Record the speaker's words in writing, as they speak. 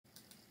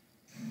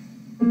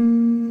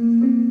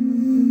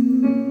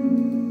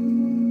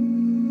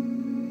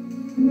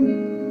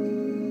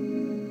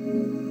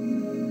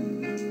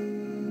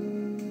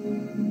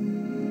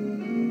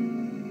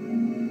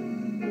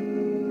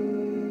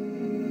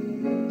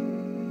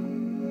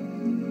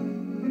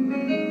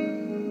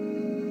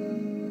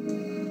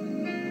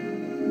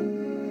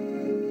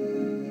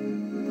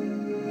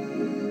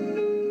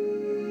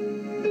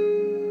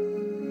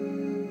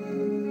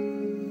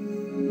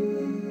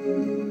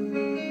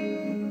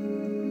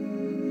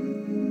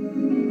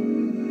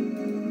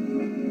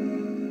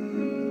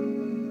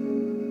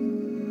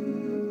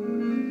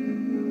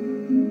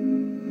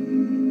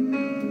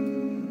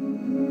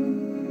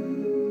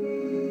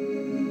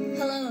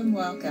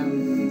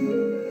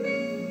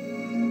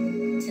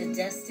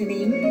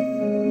destiny,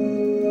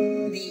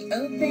 the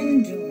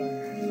open door,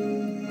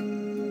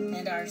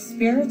 and our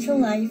spiritual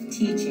life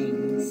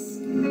teachings.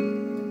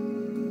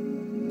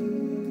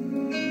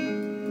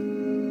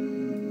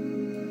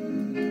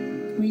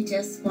 We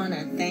just want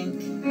to thank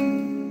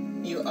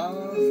you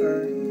all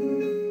for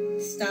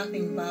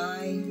stopping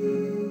by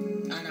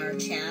on our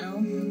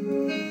channel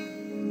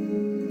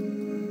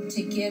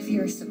to give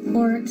your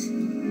support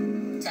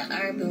to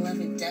our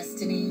beloved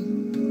destiny,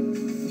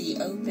 the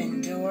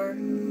open door.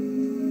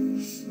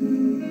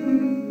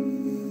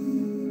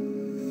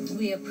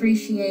 We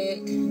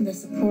appreciate the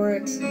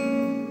support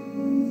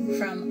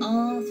from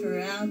all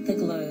throughout the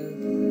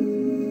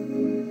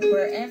globe,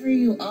 wherever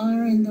you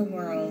are in the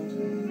world.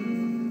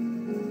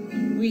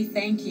 We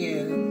thank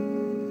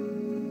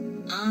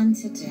you on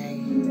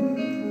today,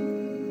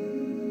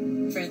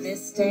 for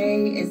this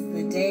day is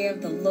the day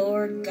of the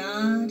Lord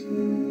God,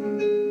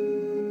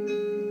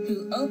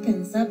 who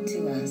opens up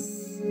to us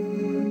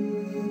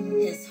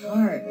his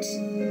heart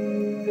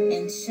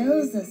and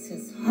shows us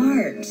his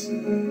heart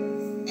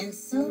in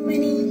so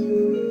many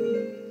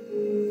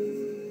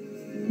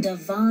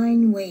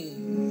divine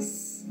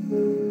ways.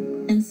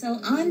 And so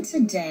on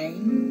today,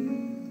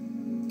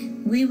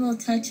 we will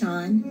touch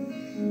on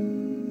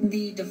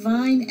the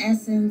divine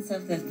essence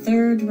of the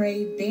third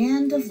ray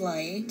band of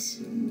light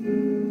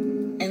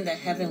in the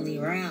heavenly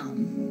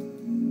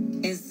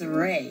realm is the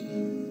ray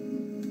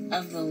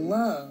of the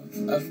love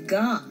of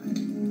God,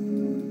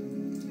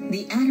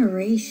 the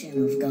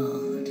adoration of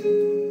God,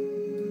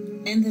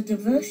 and the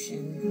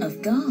devotion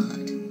of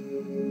God.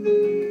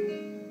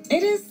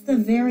 It is the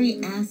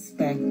very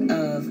aspect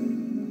of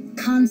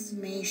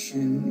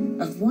consummation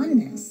of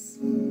oneness,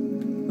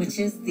 which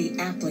is the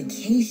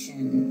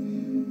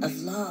application of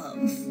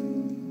love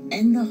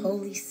and the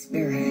Holy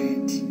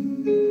Spirit.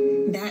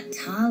 That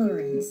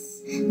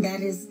tolerance,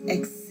 that is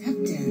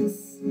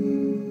acceptance,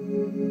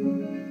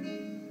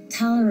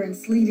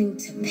 tolerance leading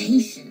to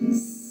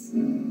patience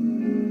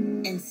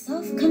and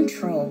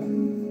self-control,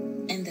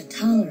 and the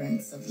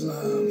tolerance of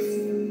love.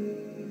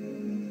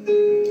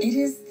 It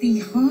is the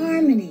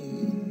harmony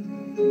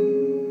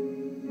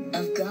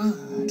of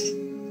God,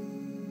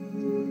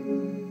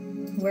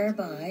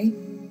 whereby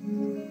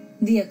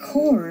the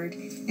accord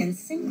and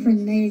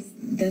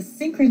the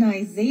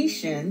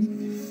synchronization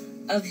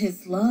of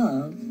his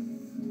love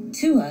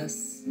to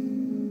us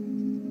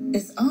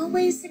is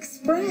always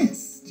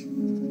expressed.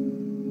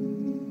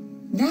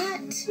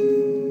 That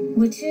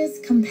which is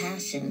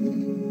compassion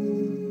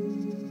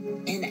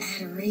and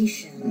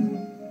adoration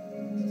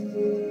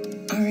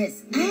are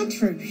its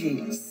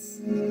attributes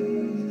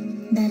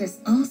that is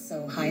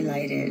also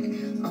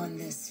highlighted on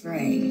this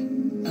ray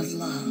of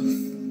love.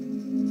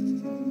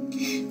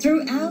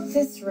 Throughout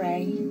this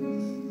ray,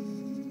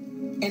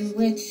 in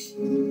which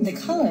the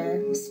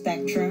color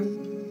spectrum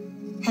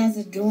has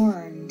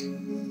adorned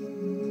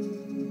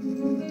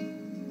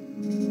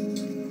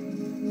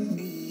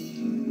the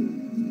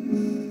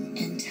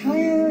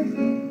entire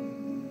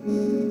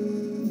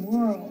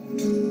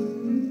world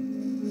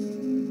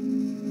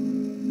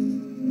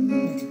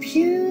with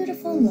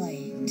beautiful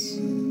light,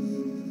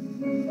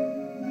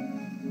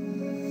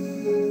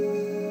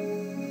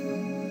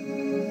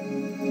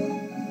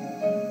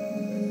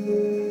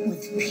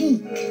 with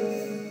pink.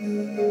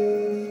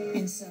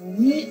 And so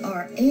we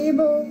are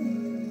able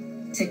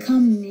to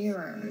come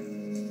nearer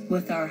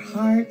with our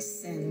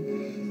hearts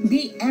and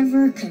be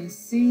ever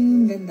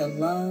consumed in the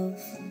love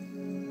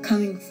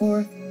coming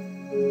forth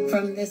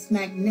from this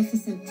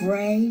magnificent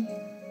ray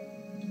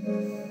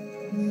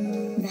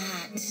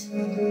that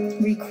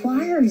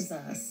requires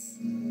us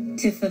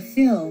to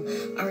fulfill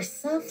our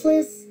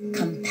selfless,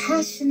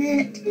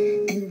 compassionate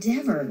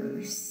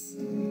endeavors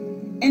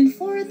and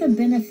for the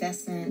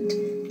beneficent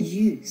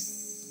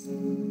use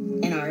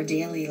in our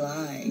daily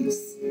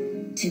lives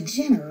to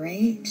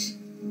generate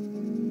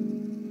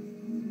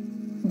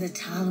the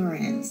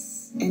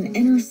tolerance and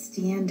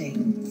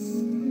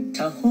understanding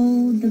to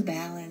hold the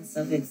balance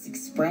of its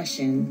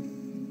expression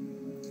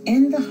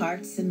in the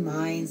hearts and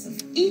minds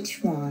of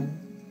each one,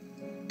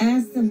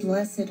 as the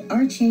blessed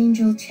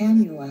Archangel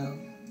Chamuel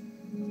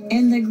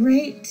and the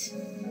great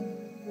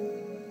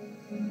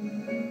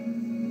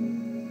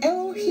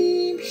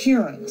Elohim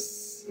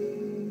Heroes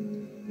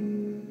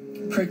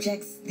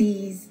projects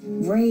these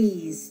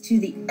rays to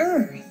the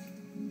earth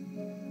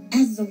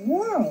as the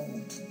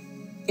world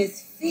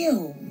is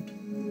filled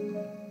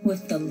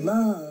with the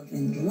love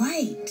and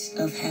light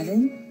of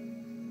heaven.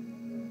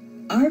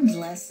 Our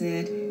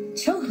blessed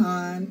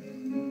Chohan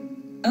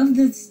of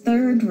this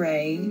third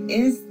ray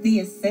is the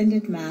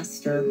Ascended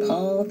Master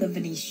Paul the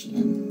Venetian,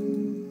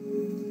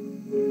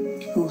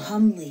 who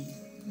humbly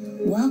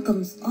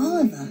welcomes all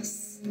of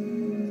us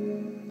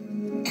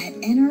at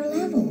inner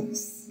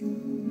levels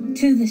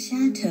to the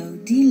Chateau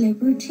de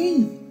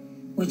Liberté,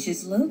 which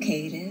is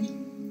located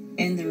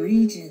in the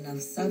region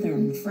of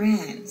southern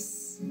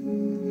France.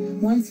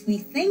 Once we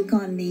think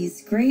on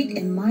these great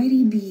and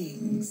mighty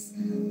beings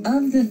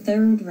of the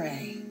third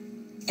ray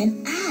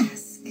and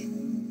ask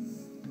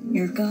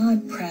your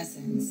God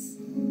presence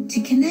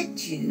to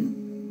connect you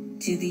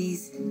to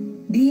these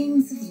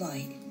beings of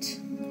light.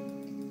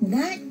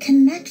 That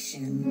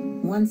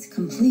connection, once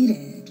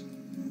completed,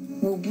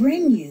 will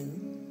bring you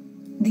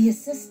the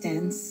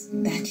assistance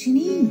that you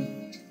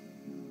need.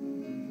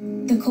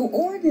 The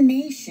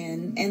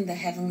coordination in the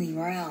heavenly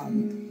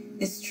realm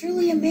is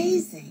truly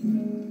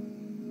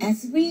amazing.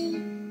 As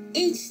we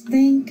each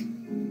think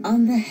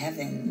on the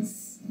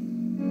heavens,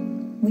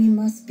 we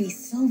must be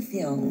so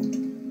filled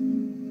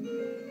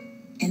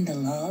in the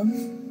love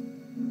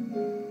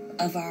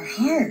of our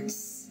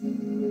hearts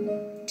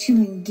to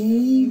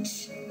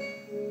engage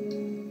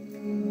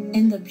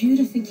in the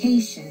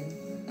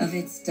beautification of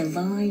its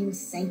divine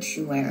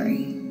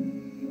sanctuary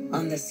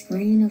on the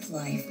screen of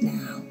life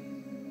now,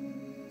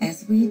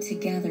 as we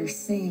together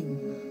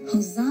sing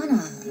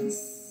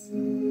hosannas.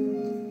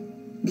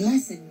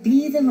 Blessed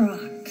be the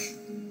rock.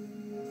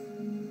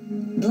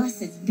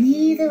 Blessed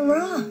be the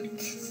rock.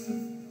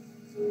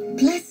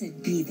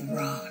 Blessed be the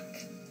rock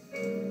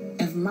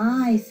of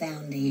my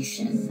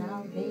foundation.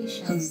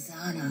 Salvation.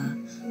 Hosanna,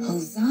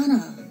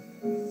 Hosanna.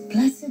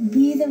 Blessed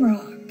be the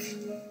rock.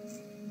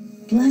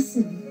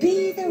 Blessed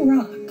be the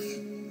rock.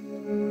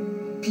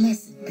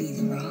 Blessed be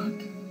the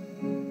rock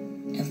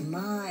of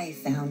my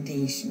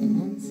foundation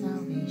and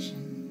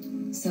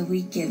salvation. So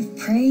we give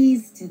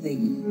praise to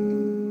thee.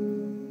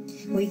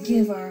 We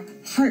give our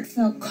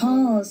heartfelt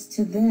calls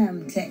to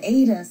them to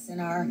aid us in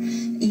our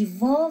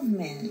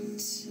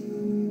evolvement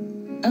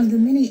of the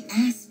many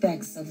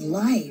aspects of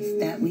life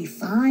that we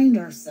find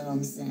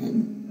ourselves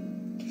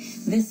in.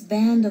 This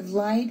band of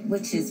light,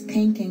 which is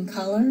pink in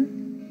color,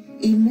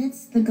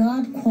 emits the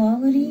God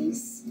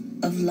qualities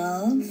of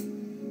love,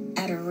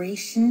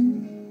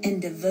 adoration,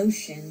 and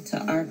devotion to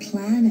our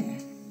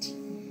planet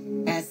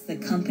as the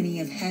company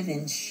of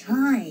heaven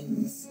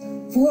shines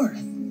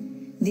forth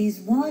these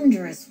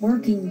wondrous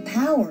working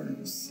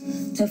powers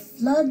to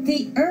flood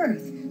the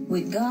earth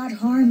with God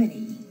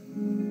harmony,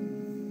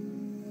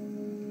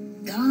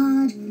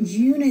 God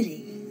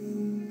unity,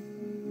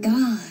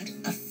 God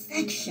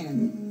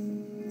affection,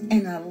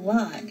 and a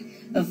lot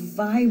of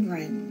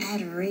vibrant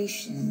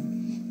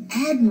adoration,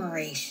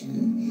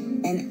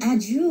 admiration, and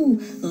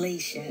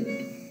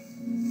adulation.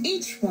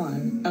 Each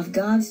one of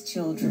God's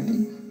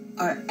children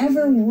are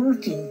ever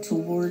working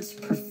towards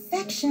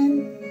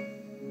perfection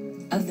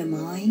of the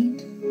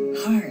mind,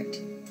 heart,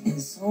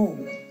 and soul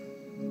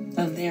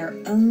of their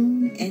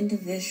own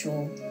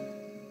individual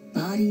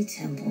body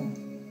temple.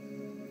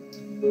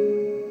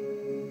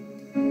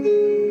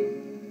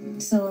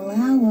 So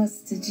allow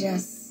us to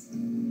just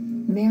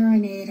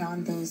marinate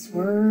on those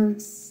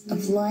words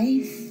of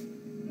life.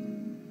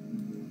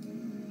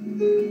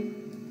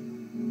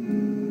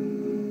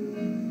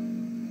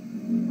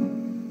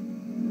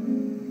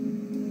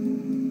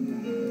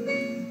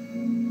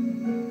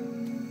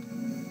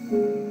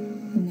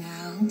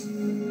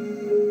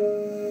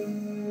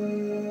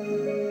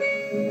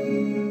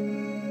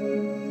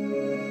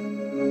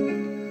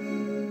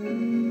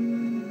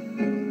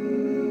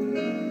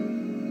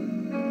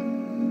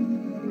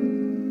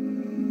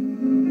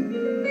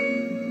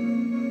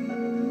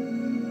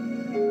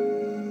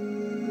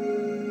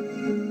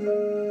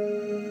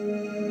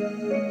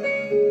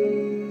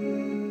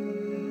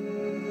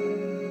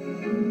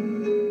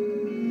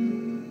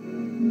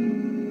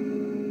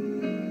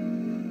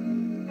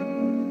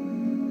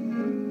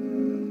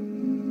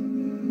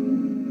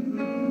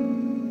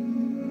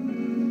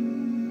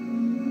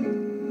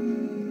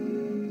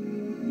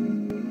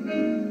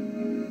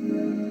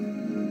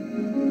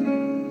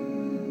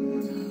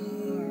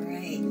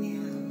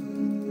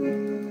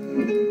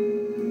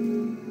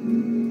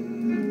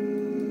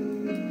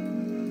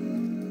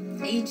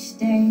 Each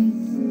day,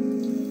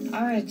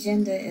 our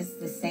agenda is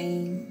the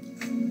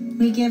same.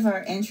 We give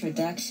our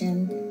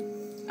introduction,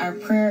 our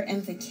prayer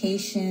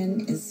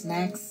invocation is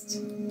next,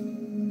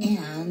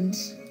 and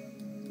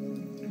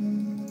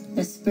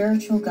the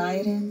spiritual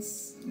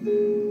guidance,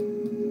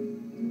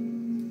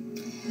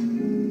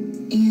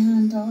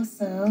 and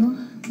also,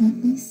 let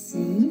me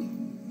see,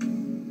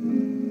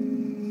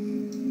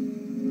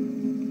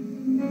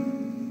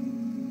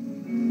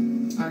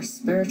 our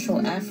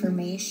spiritual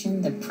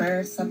affirmation, the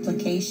prayer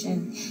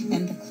supplication,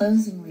 and the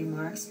closing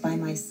remarks by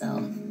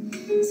myself.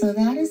 So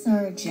that is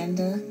our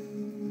agenda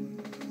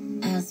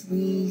as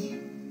we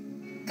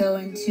go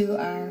into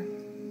our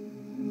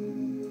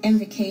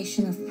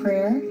invocation of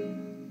prayer.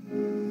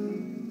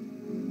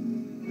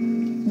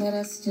 Let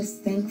us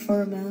just think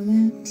for a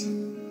moment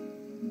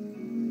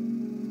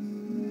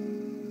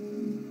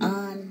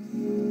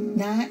on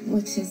that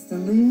which is the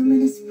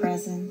luminous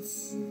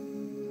presence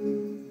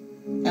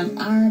of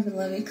our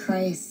beloved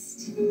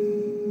Christ,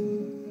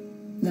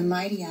 the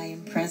mighty I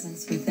Am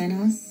presence within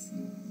us,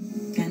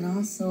 and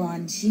also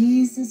on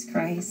Jesus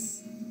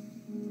Christ.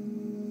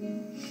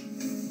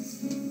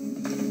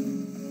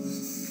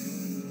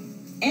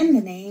 In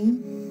the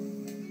name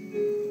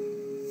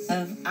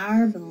of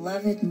our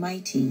beloved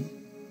mighty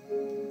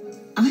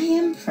I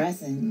Am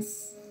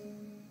presence,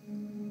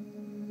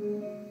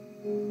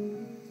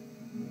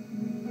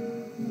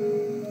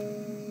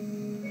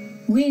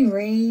 we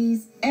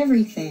raise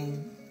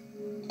everything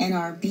and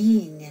our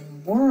being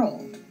and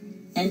world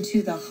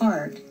into the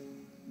heart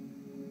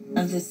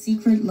of the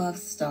secret love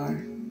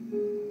star.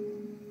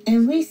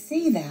 And we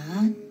see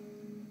that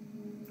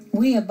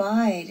we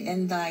abide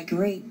in thy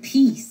great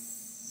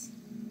peace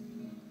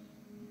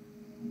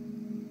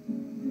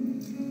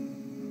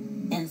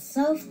and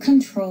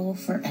self-control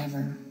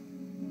forever.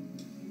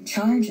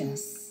 Charge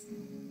us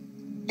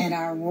and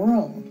our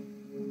world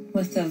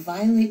with the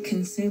violet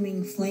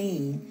consuming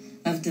flame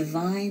of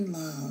divine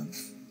love,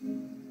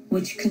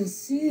 which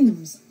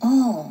consumes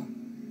all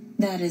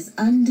that is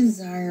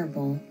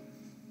undesirable,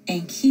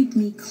 and keep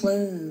me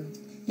clothed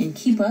and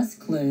keep us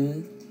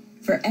clothed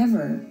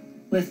forever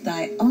with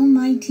thy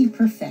almighty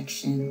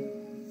perfection.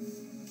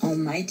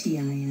 Almighty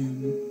I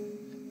am.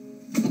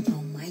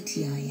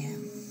 Almighty I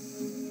am.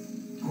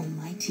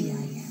 Almighty I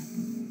am.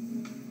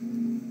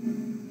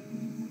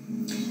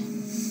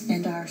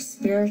 And our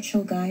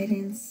spiritual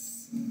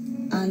guidance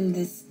on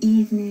this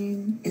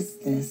evening is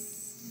this.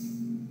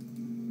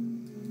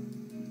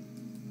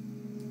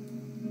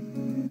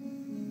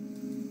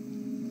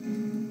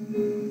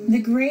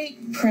 The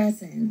great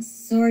presence,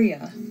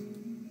 Surya,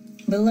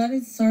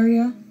 beloved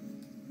Surya,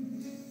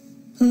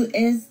 who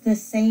is the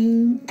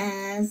same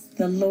as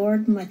the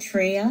Lord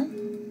Maitreya,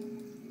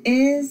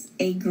 is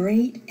a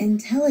great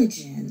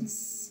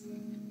intelligence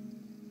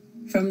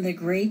from the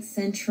great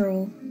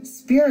central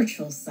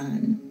spiritual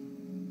sun,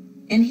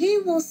 and he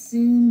will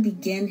soon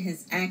begin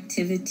his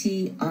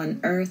activity on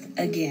earth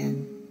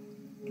again.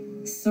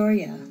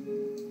 Surya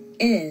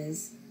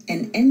is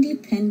an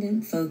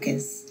independent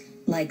focus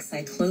like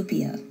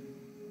Cyclopia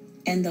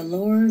and the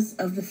lures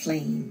of the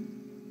flame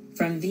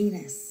from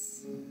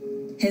Venus.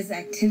 His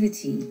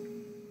activity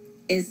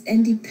is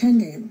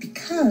independent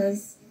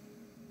because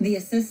the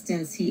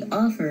assistance he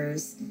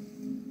offers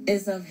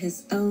is of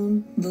his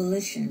own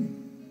volition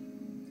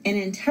and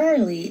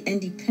entirely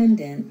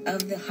independent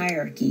of the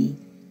hierarchy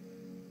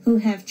who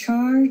have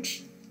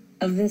charge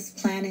of this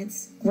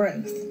planet's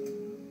growth.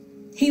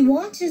 He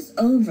watches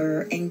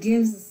over and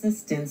gives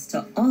assistance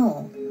to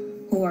all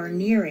who are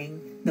nearing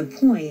the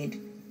point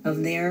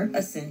of their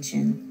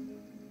ascension.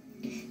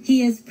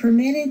 He is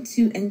permitted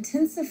to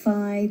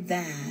intensify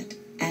that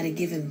at a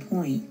given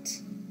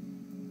point.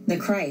 The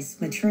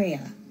Christ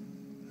Maitreya,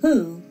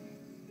 who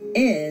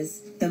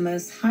is the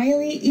most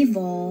highly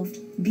evolved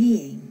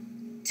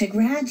being to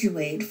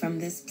graduate from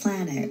this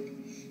planet,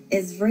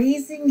 is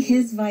raising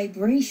his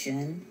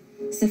vibration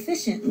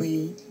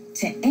sufficiently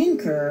to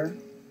anchor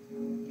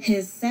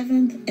his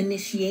seventh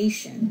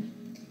initiation,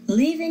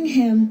 leaving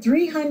him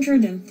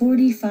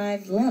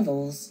 345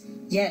 levels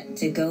yet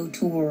to go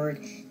toward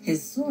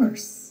his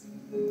source,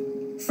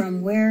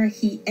 from where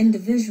he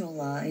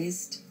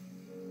individualized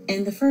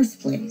in the first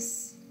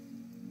place.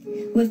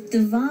 With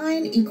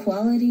divine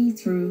equality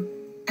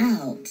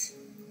throughout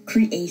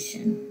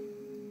creation,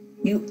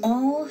 you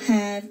all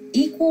have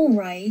equal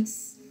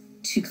rights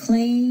to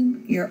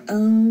claim your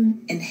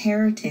own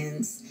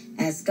inheritance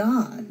as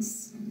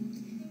gods,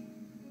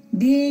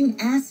 being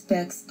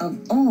aspects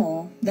of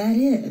all that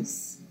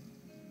is,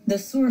 the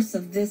source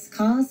of this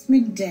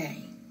cosmic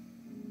day.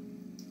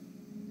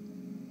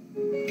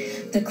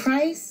 The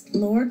Christ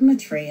Lord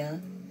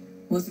Maitreya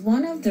was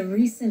one of the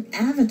recent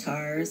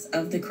avatars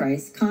of the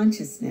Christ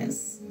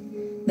consciousness,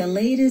 the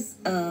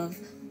latest of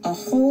a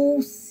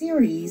whole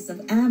series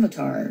of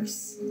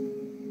avatars.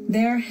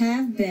 There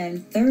have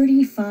been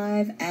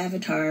 35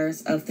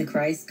 avatars of the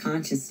Christ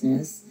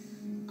consciousness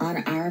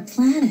on our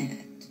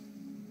planet.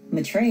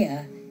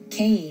 Maitreya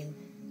came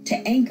to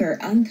anchor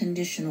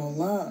unconditional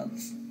love,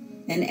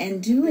 and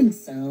in doing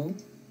so,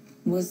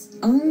 was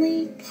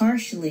only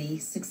partially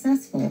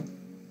successful.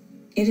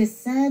 It is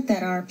said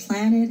that our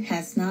planet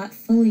has not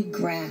fully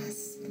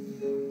grasped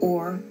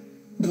or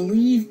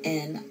believed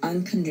in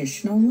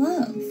unconditional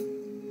love.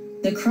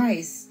 The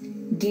Christ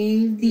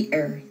gave the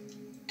earth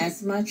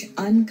as much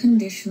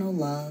unconditional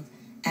love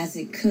as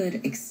it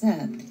could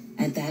accept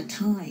at that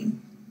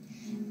time,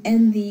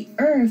 and the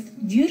earth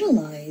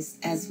utilized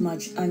as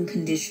much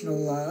unconditional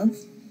love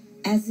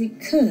as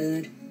it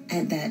could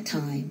at that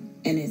time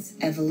in its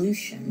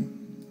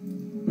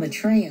evolution.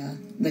 Maitreya,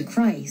 the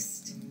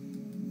Christ,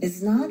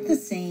 is not the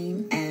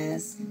same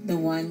as the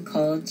one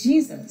called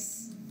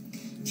Jesus.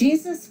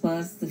 Jesus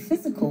was the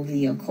physical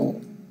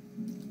vehicle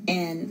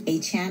in a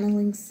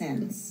channeling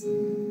sense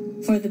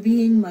for the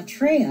being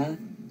Maitreya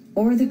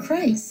or the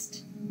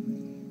Christ.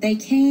 They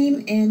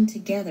came in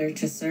together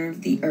to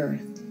serve the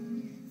earth.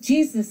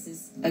 Jesus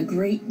is a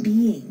great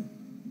being.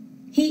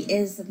 He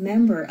is a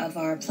member of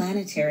our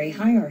planetary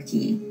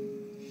hierarchy,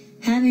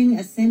 having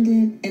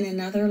ascended in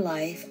another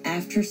life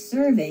after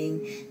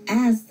serving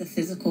as the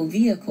physical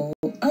vehicle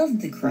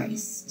of the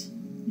Christ.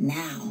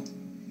 Now,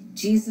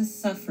 Jesus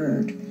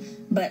suffered,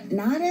 but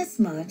not as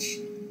much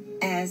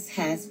as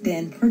has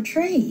been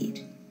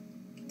portrayed.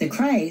 The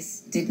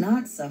Christ did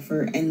not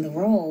suffer in the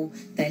role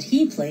that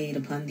he played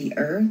upon the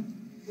earth.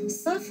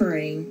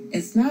 Suffering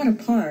is not a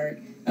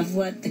part of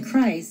what the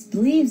Christ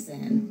believes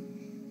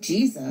in.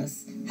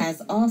 Jesus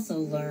has also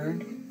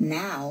learned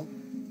now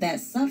that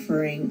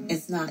suffering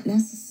is not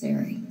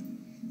necessary.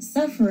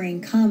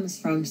 suffering comes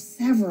from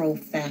several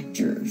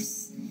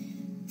factors,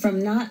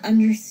 from not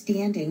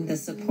understanding the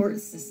support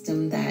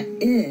system that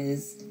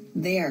is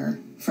there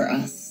for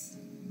us,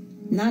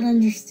 not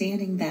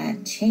understanding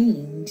that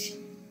change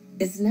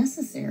is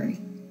necessary,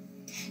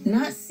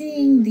 not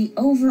seeing the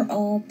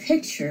overall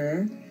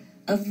picture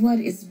of what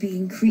is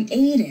being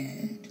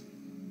created,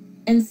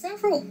 and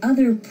several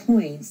other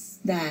points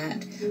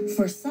that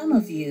for some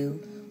of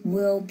you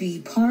will be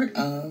part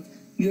of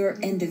your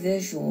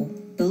individual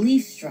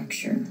belief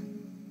structure.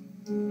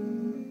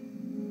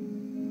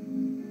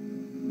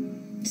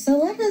 So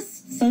let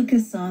us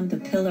focus on the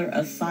pillar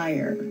of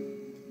fire.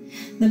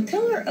 The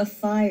pillar of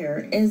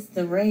fire is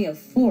the ray of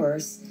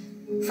force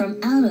from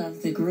out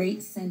of the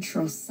great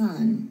central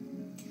sun,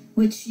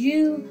 which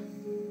you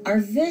are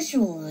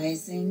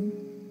visualizing,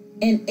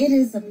 and it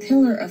is a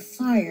pillar of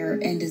fire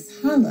and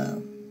is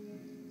hollow.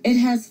 It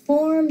has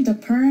formed a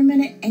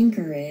permanent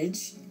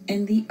anchorage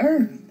in the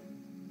earth,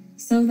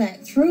 so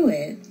that through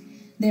it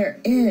there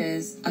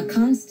is a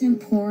constant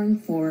pouring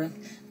forth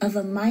of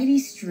a mighty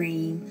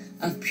stream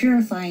of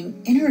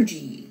purifying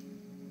energy.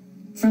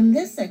 From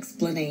this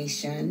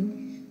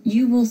explanation,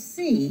 you will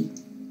see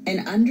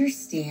and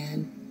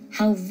understand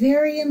how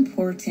very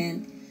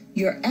important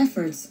your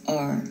efforts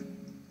are.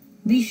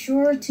 Be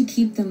sure to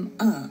keep them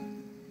up.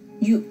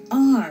 You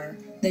are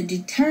the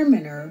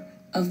determiner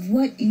of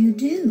what you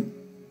do.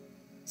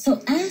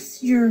 So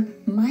ask your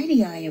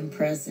mighty I Am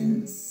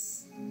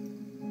presence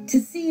to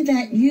see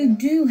that you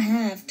do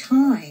have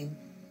time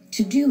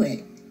to do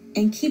it,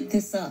 and keep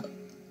this up.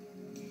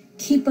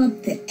 Keep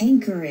up the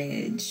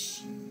anchorage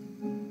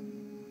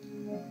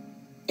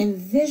and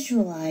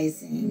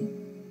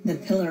visualizing the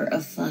pillar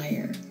of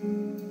fire.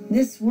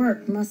 This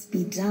work must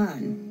be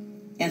done.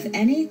 If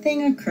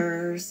anything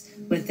occurs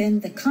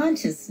within the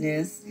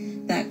consciousness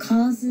that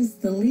causes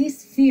the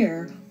least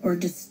fear or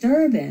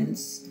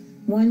disturbance,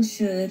 one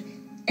should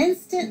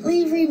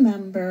instantly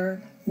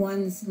remember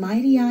one's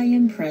mighty I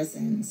Am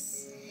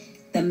presence,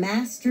 the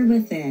master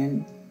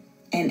within,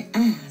 and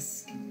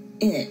ask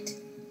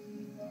it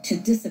to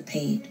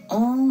dissipate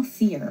all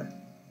fear,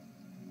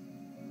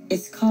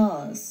 its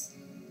cause,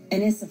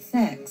 and its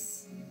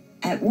effects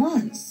at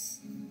once,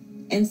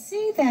 and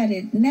see that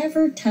it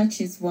never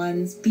touches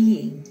one's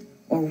being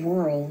or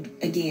world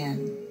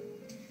again.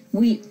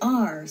 We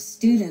are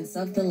students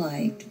of the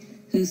light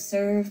who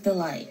serve the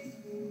light,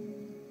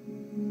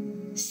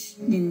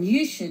 and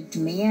you should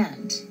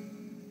demand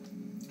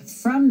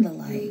from the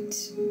light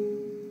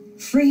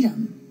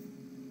freedom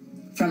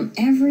from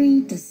every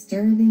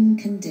disturbing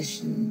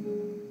condition.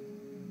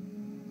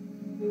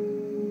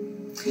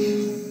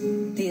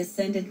 The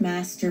Ascended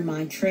Master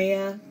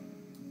Maitreya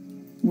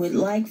would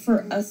like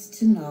for us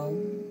to know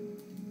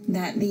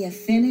that the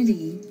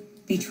affinity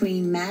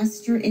between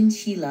Master and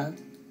Chela,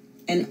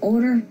 in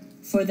order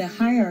for the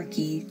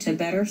hierarchy to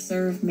better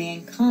serve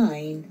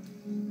mankind,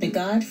 the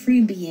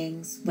God-free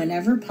beings,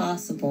 whenever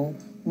possible,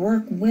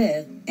 work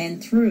with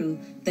and through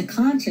the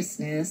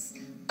consciousness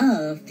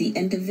of the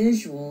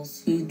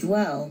individuals who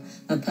dwell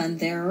upon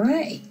their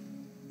ray,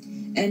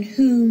 and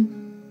who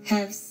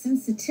have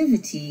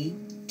sensitivity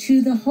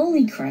to the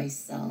Holy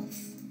Christ Self.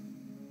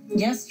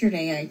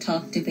 Yesterday I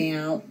talked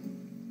about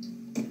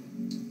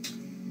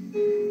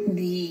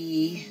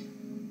the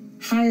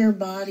higher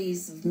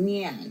bodies of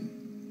man,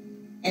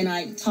 and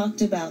I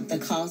talked about the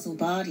causal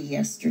body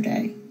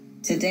yesterday.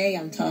 Today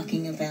I'm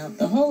talking about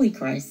the Holy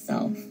Christ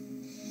Self.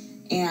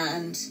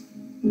 And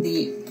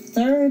the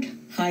third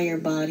higher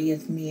body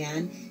of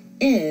man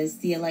is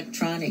the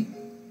electronic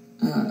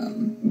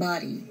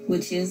body,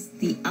 which is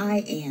the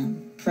I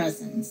Am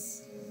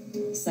presence.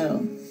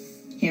 So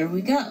here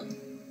we go.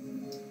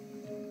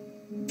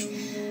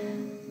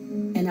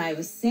 And I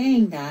was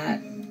saying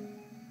that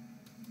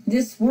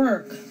this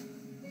work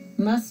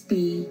must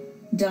be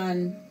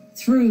done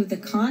through the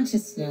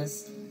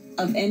consciousness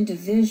of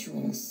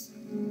individuals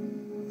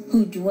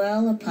who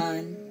dwell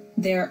upon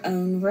their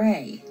own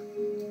ray,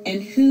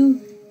 and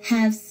who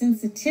have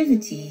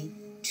sensitivity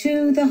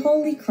to the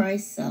Holy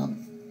Christ Self,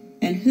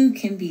 and who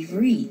can be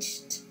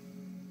reached.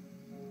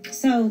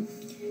 So,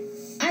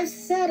 I've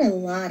said a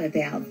lot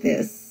about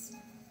this,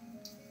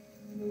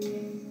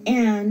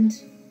 and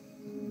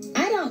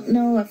I don't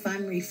know if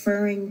I'm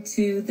referring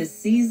to the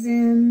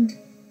seasoned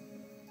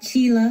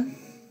Chela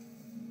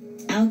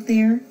out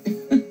there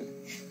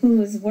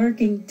who is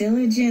working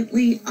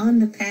diligently on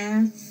the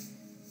path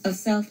of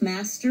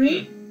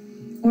self-mastery,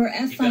 or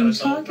if I'm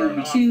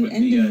talking to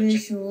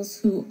individuals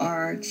who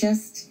are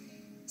just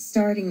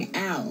starting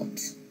out.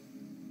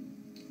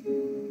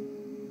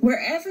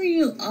 Wherever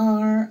you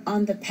are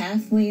on the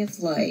pathway of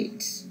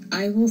light,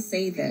 I will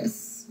say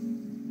this,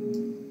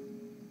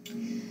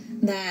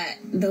 that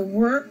the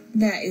work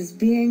that is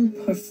being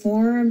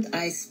performed,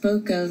 I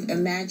spoke of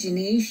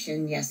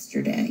imagination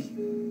yesterday.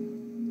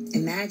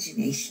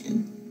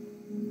 Imagination.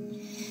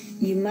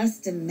 You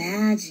must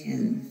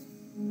imagine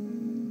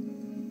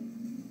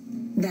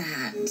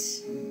that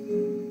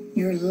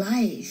your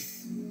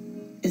life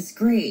is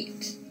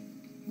great.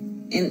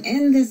 And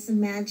in this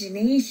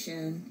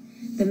imagination,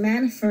 the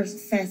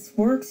manifest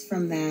works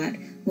from that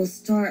will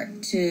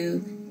start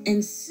to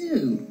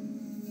ensue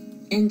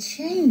and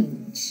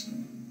change.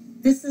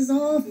 This is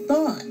all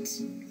thought.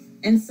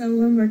 And so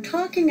when we're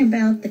talking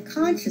about the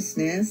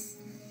consciousness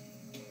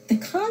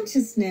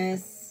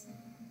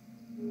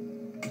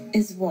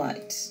is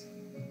what?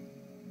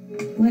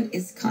 What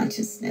is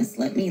consciousness?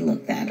 Let me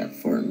look that up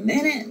for a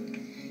minute.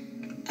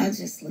 I'll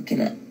just look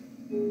it up.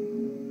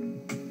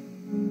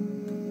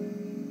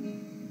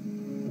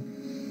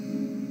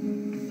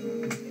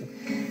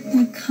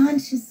 The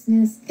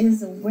consciousness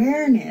is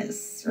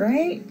awareness,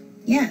 right?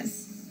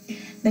 Yes.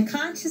 The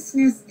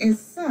consciousness is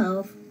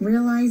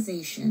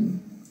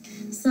self-realization.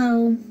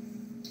 So,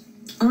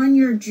 on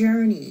your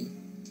journey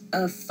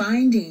of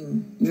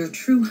finding your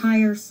true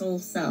higher soul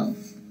self,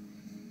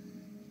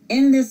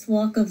 in this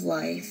walk of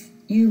life,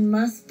 you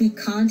must be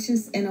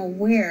conscious and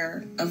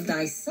aware of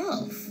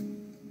thyself.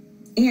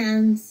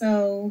 And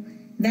so,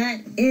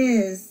 that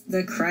is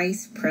the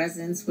Christ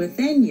presence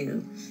within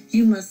you.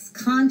 You must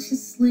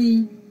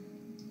consciously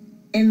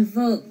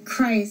invoke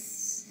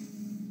Christ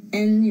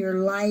in your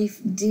life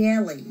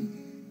daily.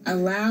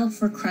 Allow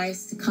for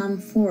Christ to come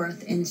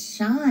forth and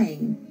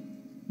shine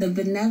the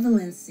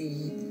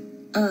benevolency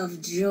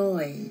of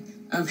joy,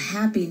 of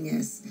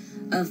happiness,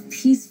 of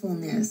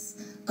peacefulness,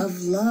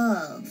 of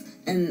love,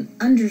 and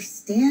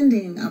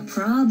understanding a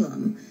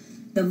problem,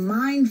 the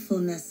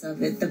mindfulness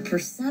of it, the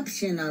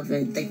perception of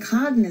it, the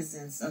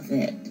cognizance of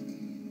it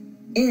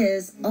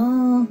is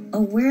all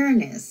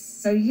awareness.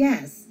 So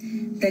yes,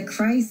 the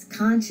Christ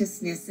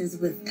consciousness is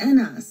within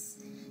us,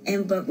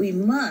 but we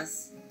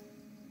must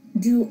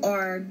do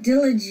our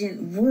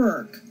diligent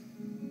work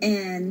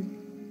in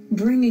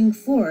bringing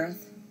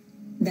forth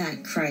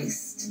that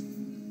Christ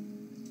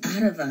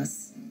out of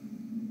us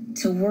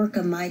to work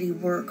a mighty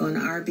work on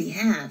our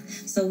behalf.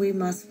 So we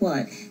must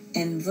what?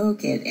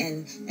 Invoke it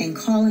and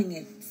calling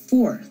it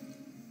forth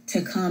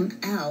to come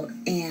out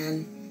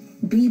and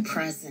be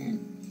present,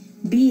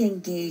 be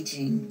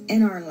engaging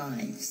in our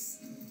lives.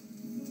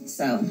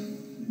 So,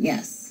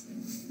 yes,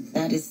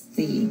 that is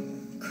the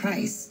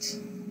Christ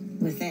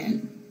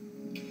within.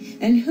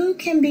 And who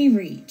can be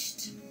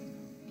reached?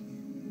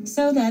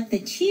 So that the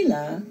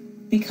Chela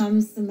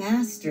becomes the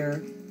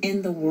master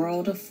in the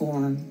world of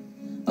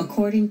form,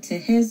 according to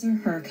his or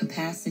her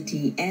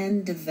capacity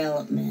and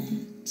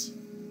development.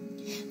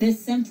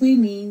 This simply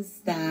means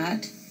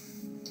that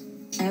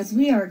as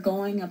we are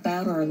going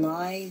about our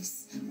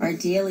lives, our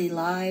daily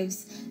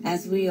lives,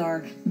 as we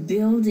are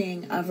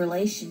building a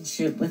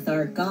relationship with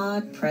our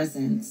God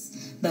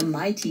presence, the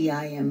mighty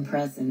I Am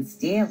presence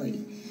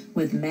daily,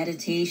 with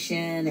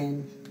meditation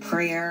and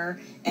prayer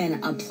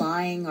and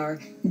applying our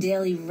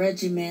daily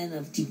regimen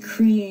of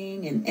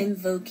decreeing and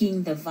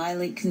invoking the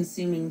violet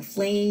consuming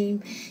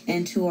flame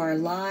into our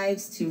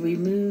lives to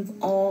remove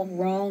all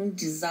wrong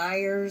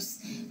desires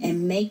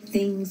and make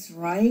things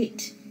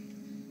right.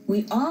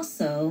 We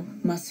also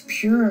must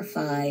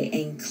purify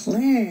and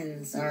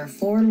cleanse our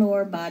four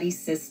lower body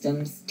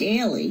systems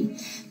daily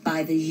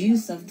by the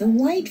use of the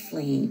white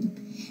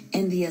flame,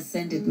 and the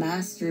ascended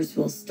masters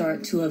will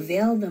start to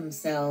avail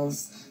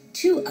themselves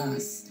to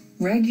us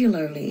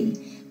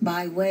regularly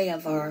by way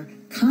of our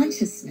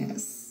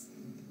consciousness.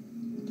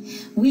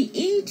 We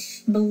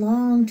each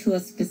belong to a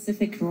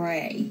specific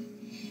ray,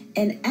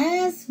 and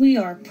as we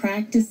are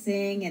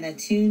practicing and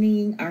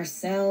attuning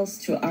ourselves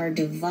to our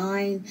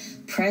divine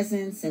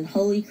presence and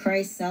holy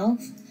Christ self,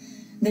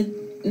 the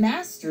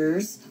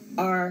masters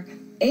are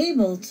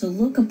able to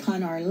look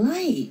upon our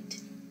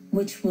light,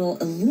 which will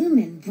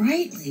illumine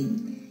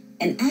brightly.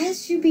 And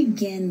as you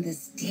begin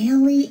this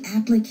daily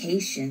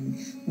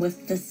application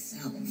with the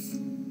self,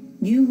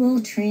 you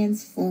will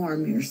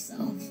transform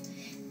yourself.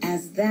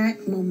 As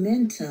that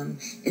momentum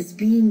is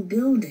being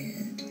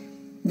builded,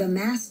 the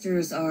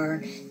masters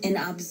are in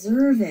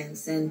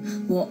observance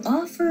and will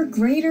offer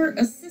greater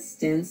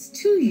assistance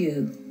to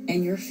you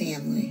and your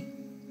family.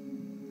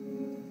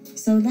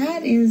 So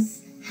that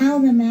is how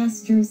the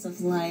masters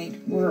of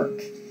light work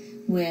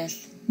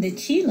with the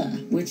Chela,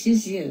 which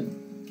is you.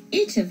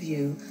 Each of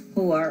you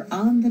who are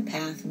on the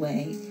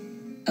pathway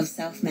of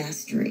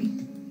self-mastery.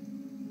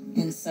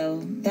 And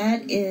so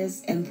that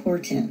is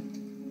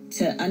important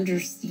to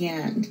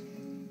understand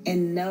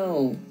and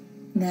know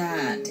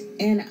that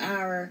in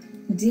our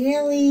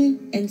daily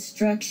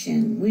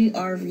instruction, we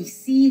are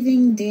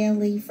receiving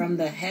daily from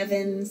the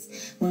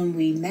heavens when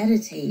we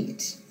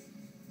meditate,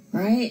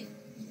 right?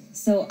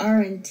 So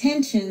our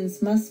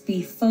intentions must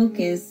be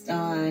focused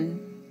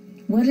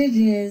on what it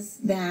is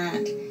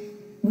that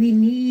we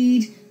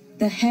need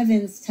the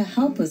heavens to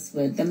help us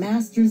with, the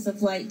masters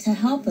of light to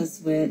help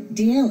us with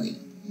daily.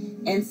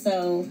 And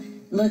so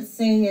let's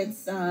say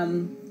it's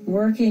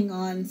working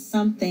on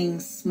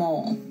something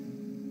small.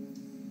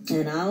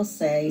 And I'll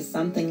say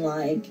something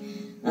like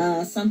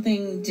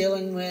something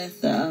dealing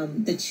with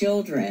the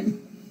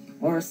children,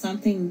 or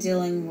something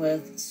dealing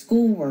with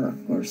schoolwork,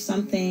 or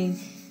something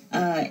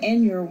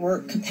in your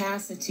work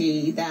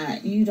capacity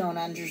that you don't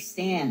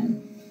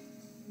understand.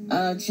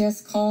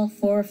 just call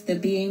forth the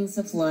beings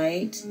of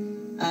light.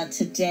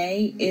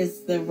 Today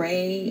is the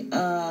ray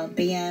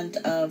band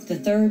of the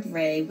third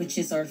ray, which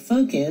is our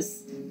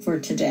focus for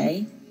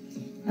today,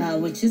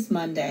 which is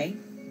Monday.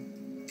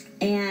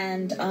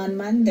 And on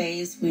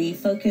Mondays, we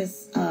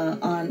focus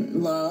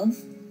on love,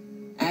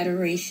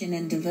 adoration,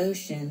 and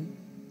devotion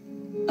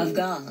of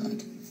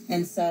God.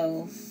 And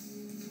so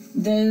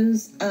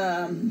those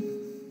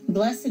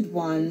blessed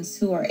ones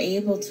who are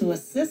able to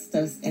assist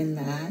us in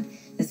that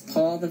is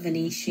Paul the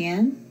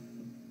Venetian,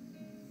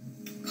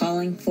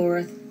 calling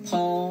forth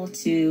Paul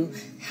to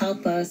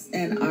help us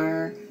in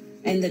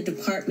the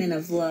department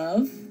of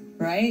love,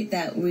 right?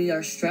 That we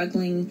are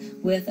struggling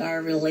with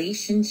our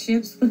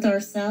relationships with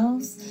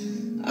ourselves,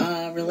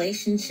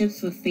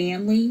 relationships with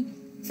family,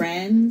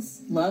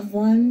 friends, loved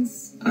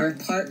ones, our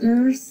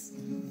partners.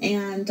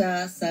 And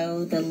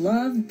so the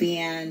love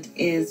band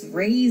is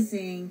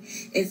raising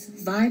its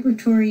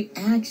vibratory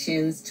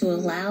actions to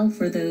allow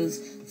for those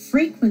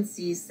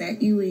frequencies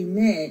that you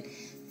emit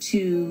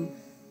to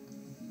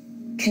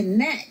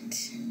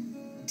connect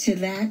to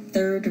that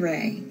third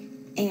ray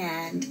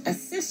and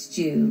assist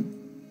you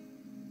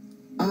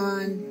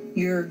on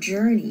your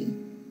journey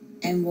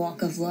and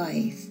walk of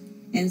life.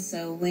 And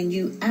so when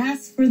you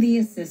ask for the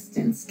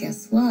assistance,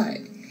 guess what?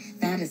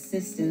 That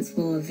assistance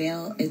will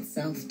avail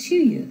itself to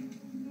you.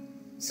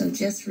 So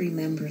just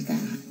remember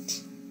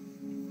that.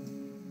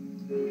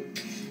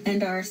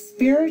 And our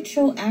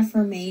spiritual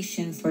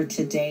affirmation for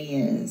today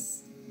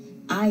is,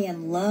 I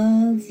am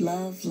love,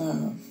 love,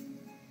 love,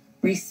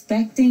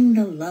 respecting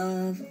the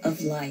love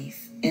of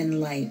life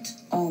and light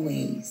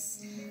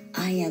always.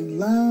 I am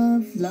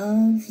love,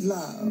 love,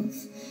 love,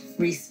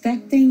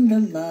 respecting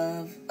the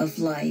love of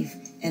life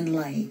and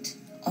light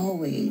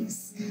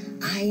always.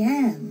 I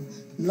am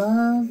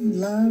love,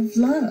 love,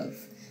 love,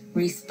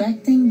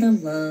 respecting the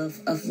love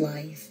of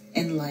life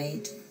and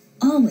light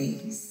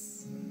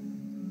always.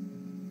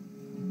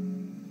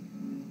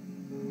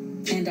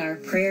 And our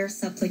prayer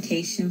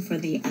supplication for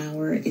the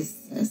hour is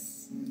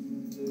this.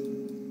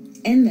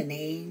 In the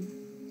name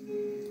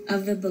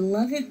of the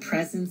beloved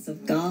presence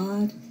of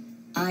God,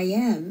 I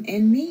am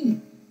in me,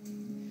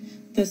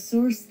 the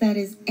source that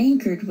is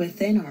anchored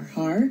within our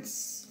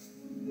hearts.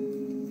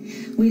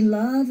 We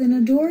love and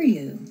adore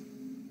you.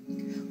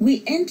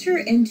 We enter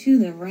into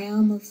the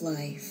realm of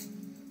life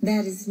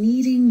that is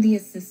needing the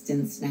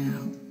assistance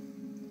now.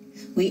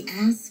 We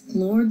ask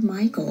Lord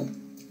Michael,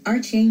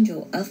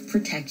 Archangel of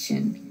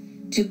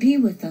Protection, to be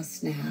with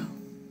us now.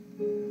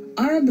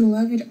 Our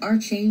beloved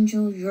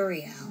Archangel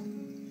Uriel,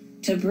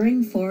 to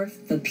bring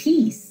forth the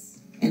peace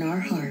in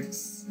our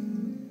hearts.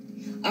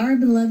 Our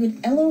beloved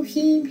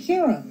Elohim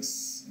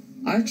heroes,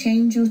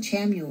 Archangel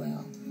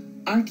Chamuel,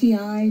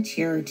 Archei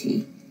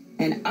Charity,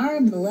 and our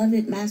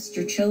beloved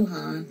Master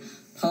Chohan,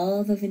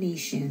 Paul the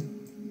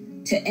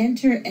Venetian, to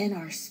enter in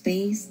our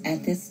space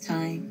at this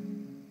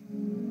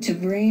time, to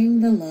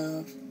bring the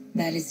love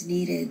that is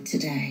needed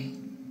today.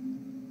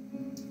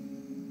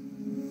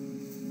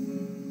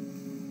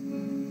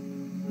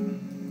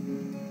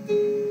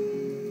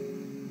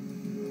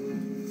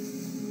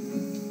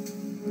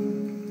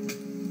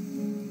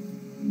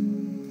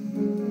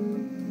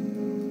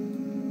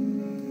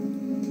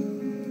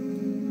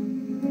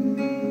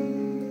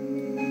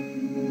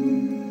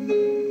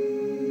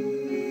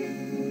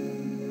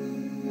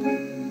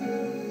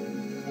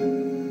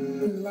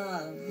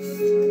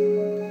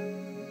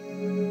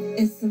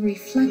 Is the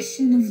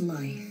reflection of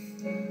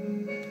life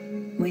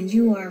when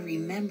you are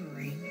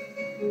remembering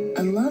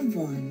a loved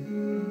one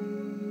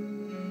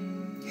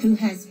who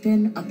has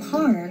been a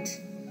part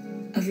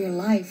of your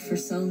life for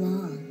so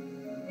long,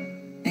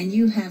 and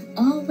you have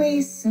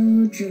always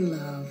sowed your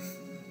love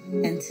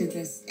into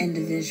this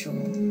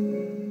individual,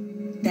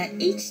 that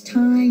each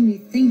time you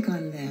think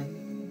on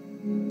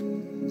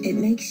them, it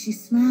makes you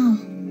smile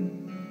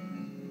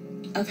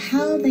of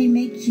how they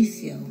make you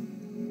feel.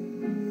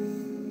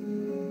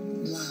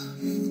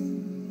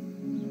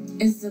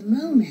 Is the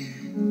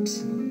moment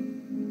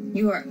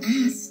you are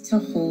asked to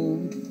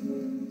hold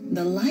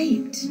the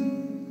light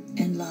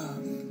and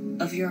love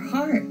of your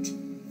heart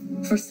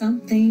for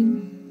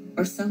something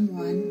or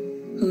someone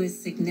who is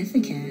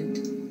significant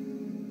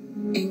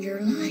in your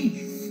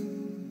life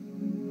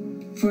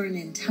for an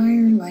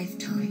entire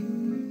lifetime.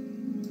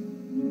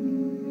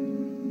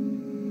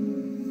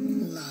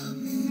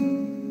 Love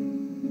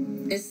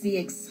is the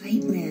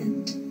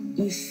excitement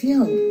you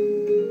feel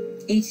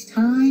each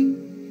time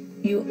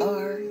you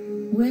are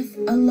with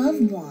a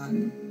loved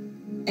one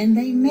and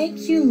they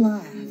make you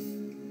laugh,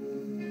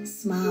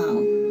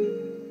 smile,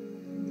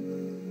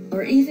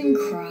 or even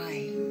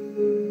cry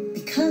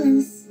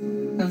because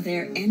of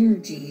their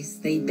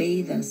energies they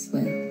bathe us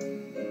with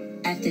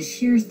at the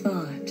sheer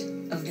thought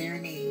of their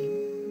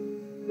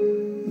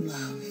name.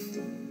 Love.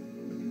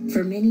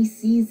 For many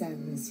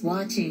seasons,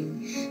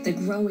 watching the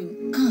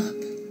growing up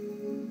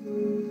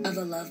of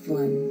a loved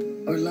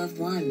one or loved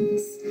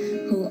ones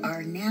who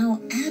are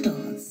now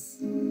adults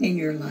in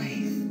your life,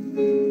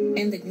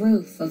 and the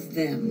growth of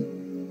them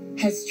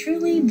has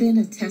truly been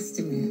a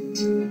testament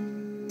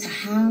to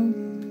how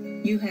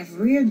you have have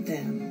reared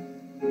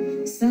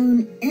them,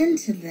 sown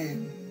into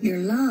them your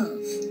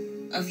love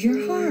of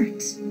your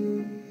heart,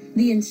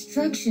 the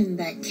instruction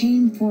that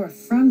came forth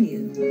from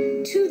you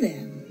to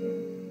them,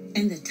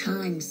 and the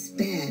time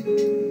spent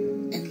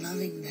in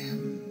loving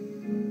them.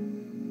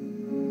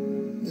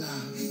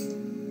 Love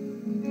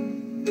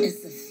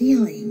is the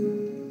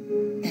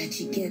feeling that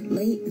you get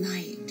late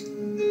night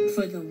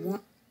for the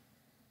one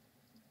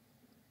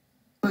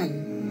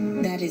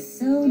that is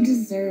so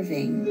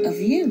deserving of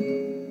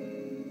you.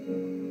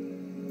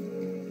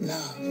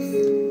 Love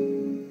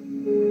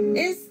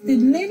is the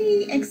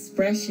many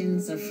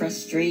expressions of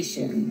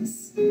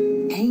frustrations,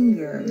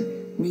 anger,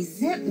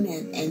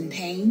 resentment, and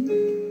pain,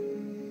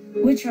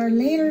 which are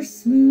later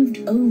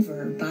smoothed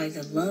over by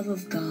the love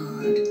of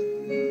God,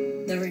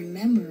 the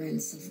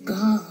remembrance of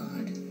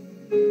God,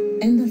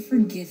 and the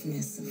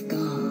forgiveness of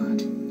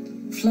God,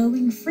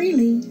 flowing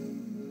freely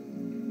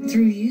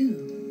through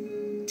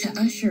you to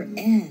usher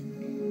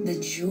in the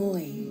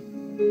joy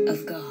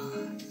of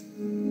God,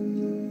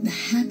 the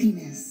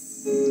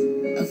happiness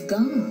of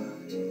God,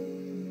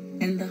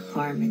 and the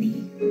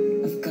harmony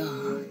of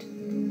God.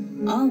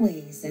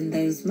 Always in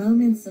those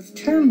moments of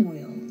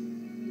turmoil,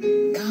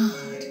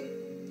 God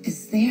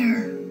is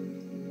there.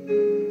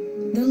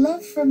 The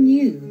love from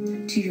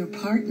you to your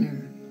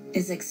partner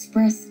is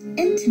expressed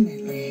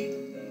intimately,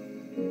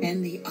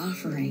 and the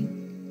offering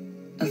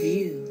of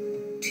you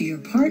to your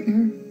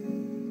partner.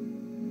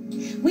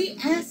 We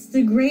ask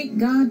the great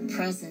God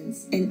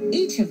presence in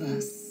each of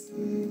us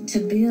to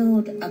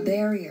build a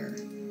barrier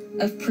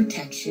of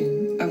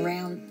protection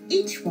around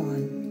each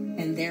one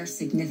and their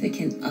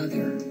significant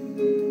other,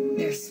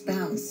 their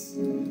spouse,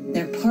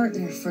 their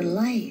partner for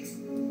life,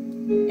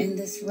 in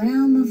this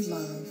realm of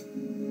love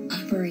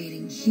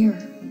operating here.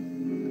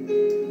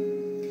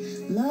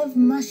 Love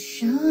must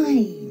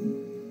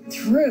shine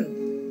through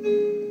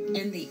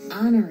in the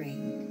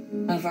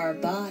honoring of our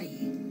body,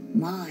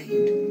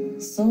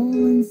 mind, soul,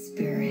 and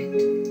spirit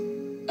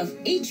of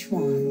each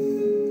one,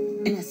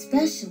 and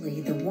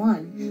especially the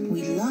one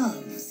we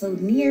love so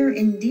near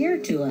and dear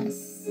to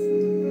us.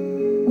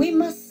 We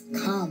must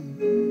come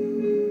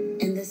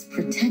in this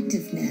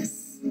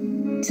protectiveness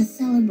to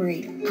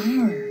celebrate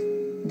our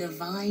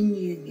divine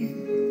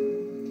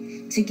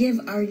union, to give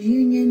our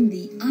union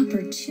the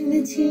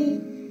opportunity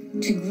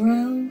to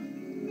grow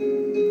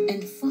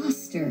and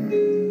foster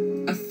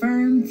a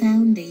firm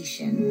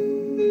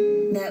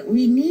foundation that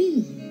we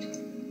need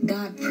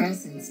God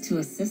presence to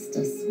assist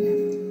us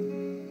with,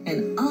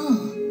 and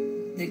all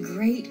the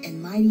great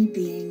and mighty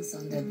beings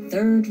on the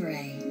third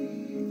ray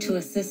to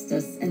assist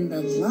us in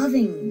the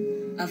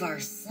loving of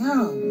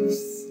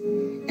ourselves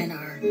and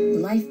our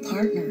life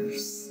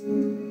partners,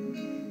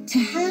 to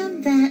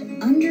have that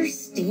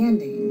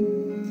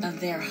understanding of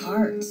their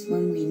hearts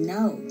when we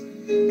know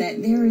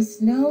that there is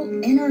no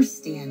inner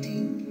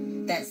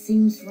standing that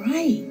seems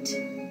right,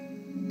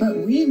 but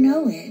we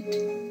know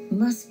it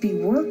must be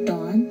worked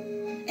on,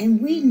 and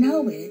we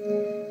know it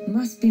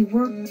must be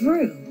worked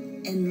through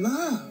in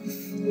love.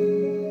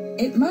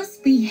 It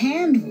must be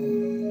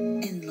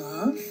handled in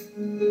love.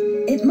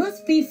 It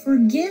must be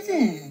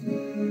forgiven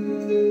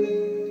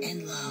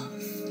in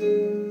love.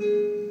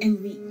 And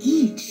we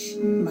each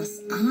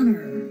must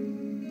honor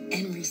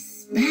and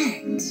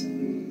respect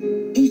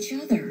each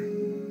other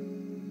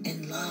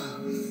in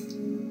love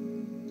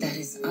that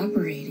is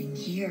operating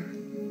here.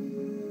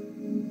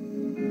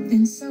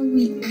 And so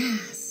we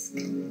ask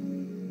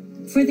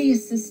for the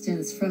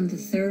assistance from the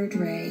third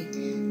ray,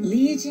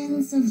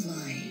 legions of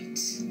light,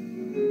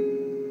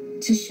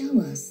 to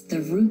show us the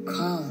root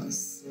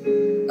cause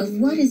of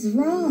what is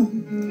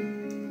wrong,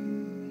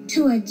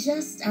 to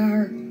adjust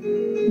our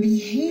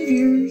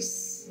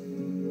behaviors,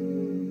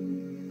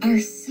 our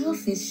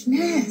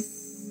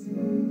selfishness,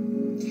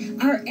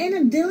 our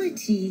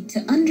inability to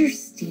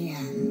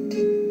understand,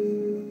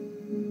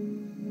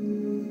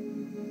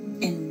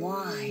 and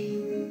why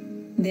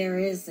there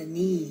is a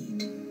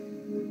need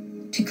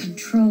to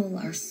control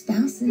our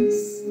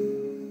spouses.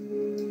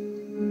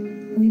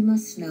 We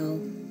must know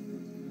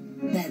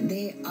that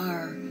they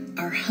are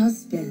our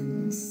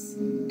husbands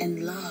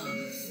in love,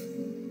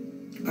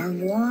 our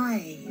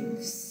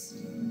wives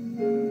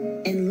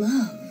in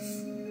love,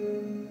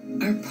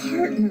 our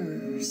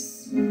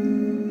partners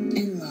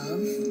in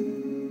love,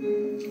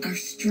 our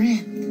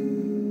strength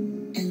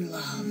in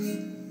love,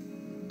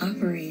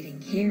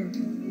 operating here.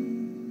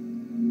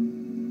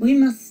 We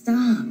must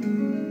stop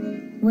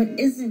what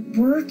isn't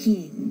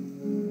working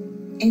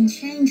and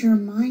change our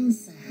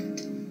mindset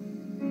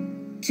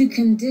to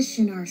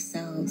condition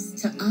ourselves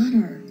to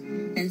honor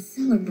and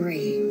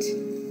celebrate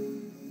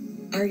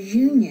our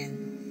union,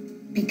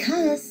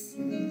 because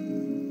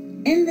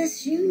in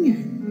this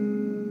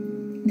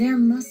union there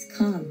must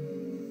come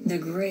the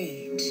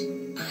great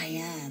I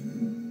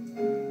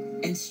am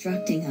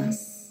instructing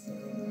us,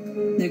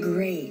 the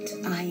great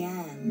I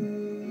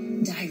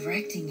am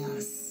directing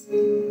us,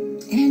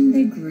 and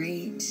the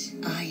great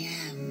I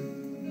am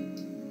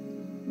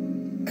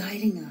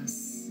guiding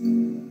us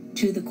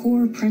to the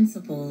core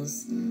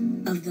principles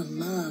of the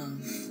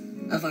love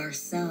of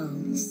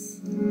ourselves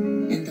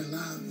and the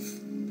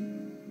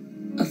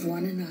love of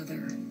one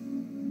another.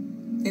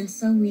 And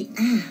so we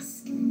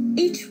ask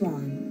each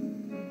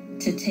one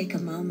to take a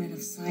moment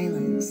of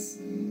silence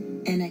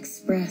and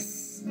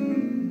express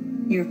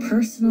your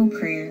personal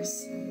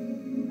prayers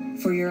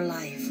for your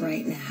life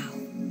right now.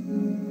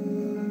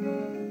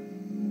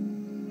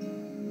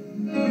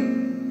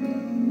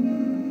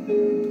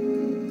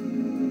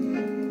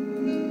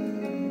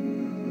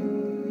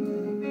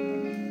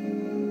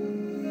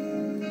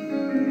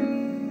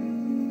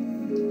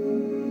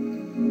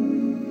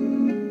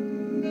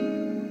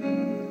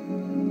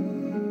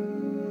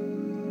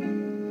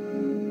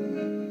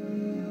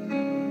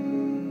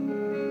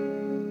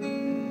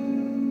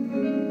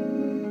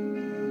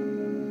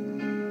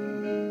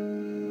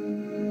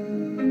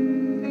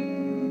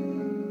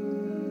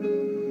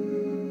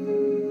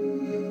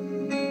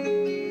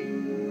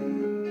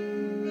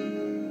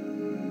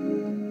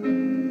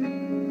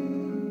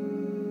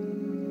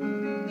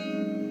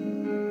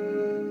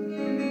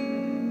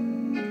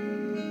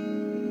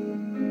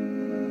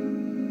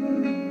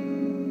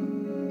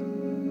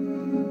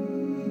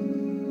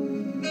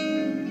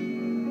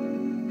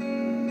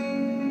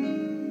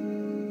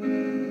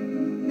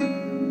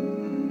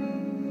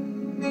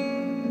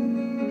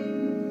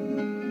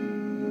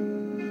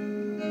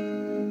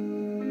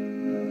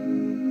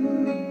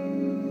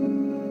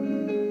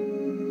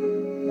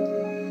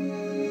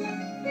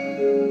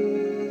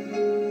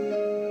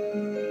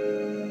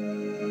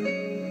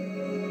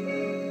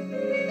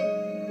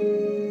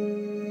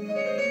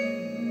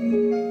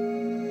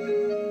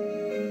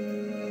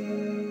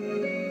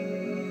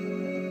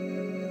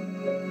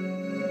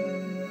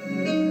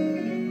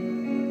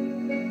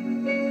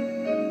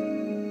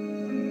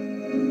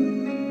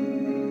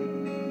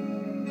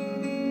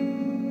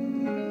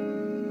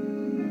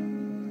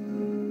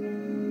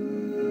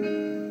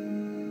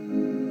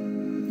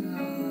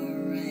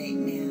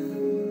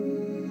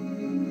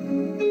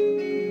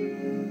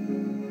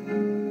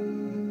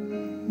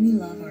 We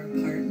love our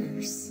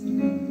partners.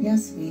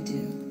 Yes, we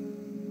do.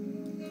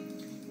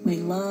 We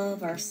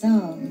love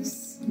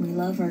ourselves. We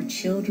love our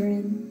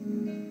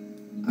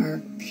children,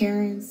 our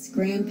parents,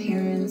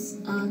 grandparents,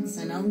 aunts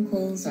and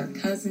uncles, our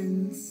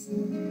cousins,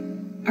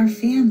 our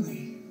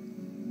family.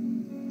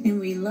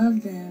 And we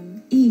love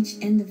them each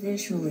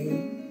individually.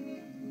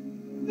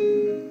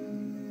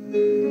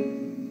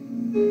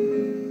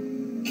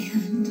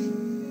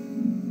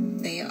 And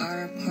they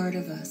are a part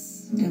of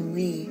us, and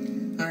we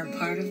are a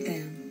part of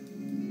them,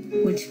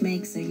 which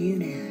makes a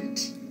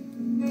unit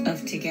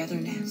of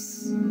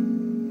togetherness.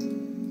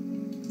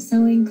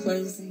 So in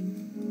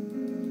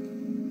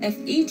closing, if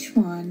each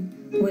one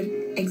would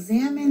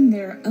examine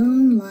their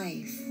own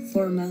life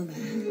for a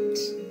moment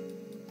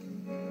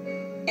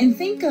and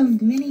think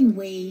of many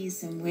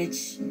ways in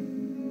which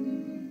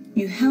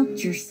you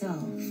helped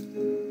yourself,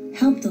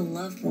 helped a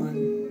loved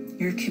one,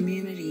 your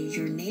community,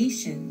 your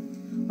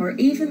nation, or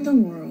even the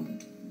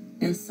world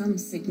in some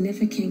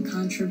significant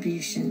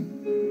contribution,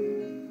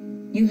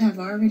 you have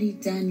already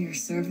done your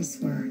service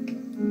work.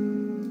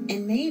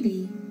 And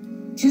maybe,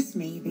 just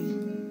maybe,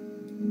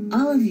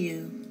 all of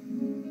you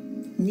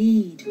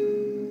need,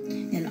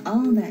 and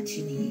all that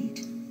you need,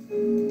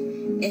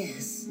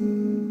 is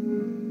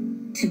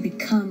to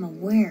become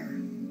aware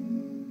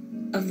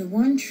of the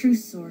one true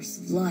source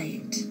of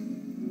light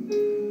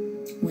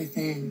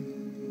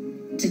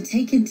within, to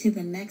take it to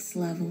the next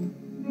level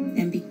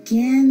and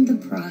begin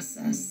the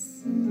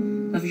process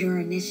of your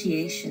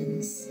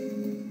initiations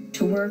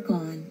to work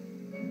on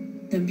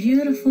the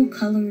beautiful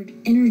colored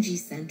energy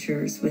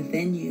centers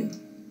within you,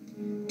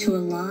 to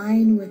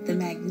align with the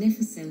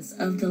magnificence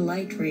of the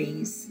light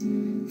rays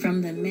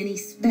from the many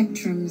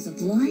spectrums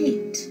of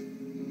light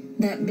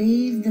that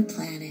bathe the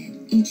planet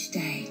each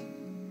day.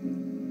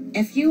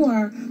 If you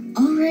are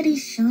already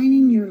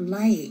shining your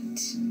light,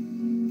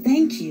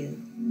 thank you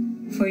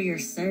for your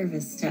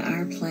service to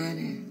our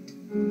planet.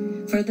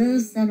 For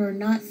those that are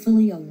not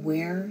fully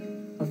aware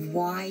of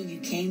why you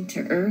came to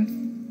Earth,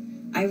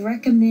 I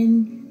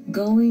recommend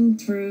going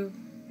through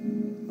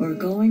or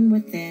going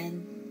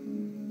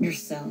within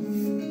yourself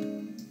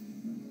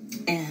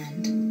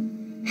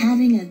and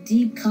having a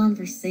deep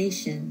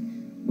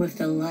conversation with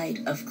the light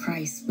of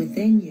Christ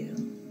within you.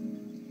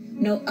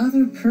 No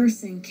other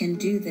person can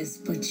do this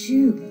but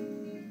you.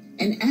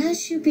 And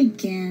as you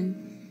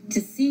begin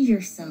to see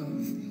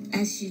yourself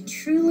as you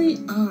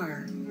truly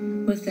are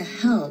with the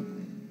help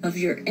of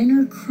your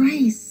inner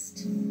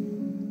Christ,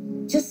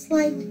 just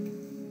like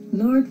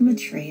Lord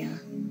Maitreya,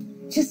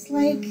 just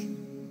like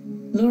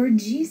Lord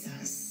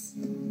Jesus,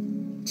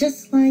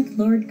 just like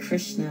Lord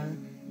Krishna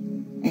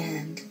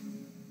and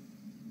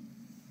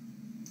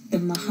the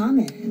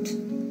Muhammad,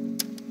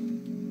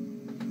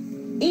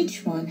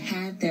 each one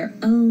had their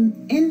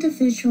own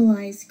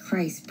individualized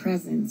Christ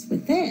presence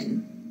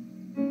within.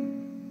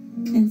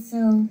 And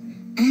so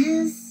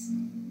as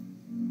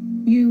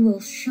you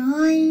will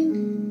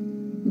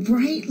shine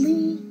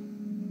brightly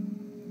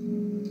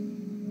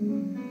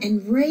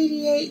and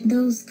radiate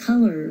those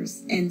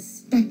colors and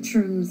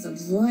spectrums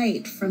of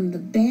light from the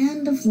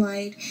band of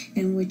light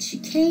in which you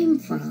came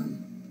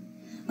from,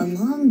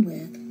 along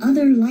with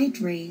other light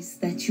rays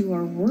that you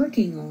are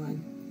working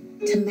on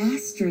to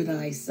master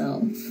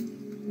thyself.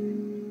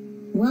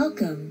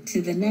 Welcome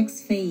to the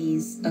next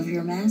phase of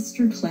your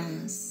master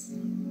class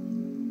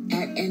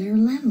at inner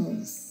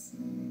levels.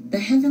 The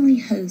heavenly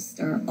hosts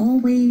are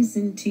always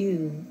in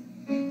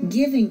tune,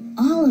 giving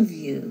all of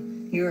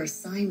you your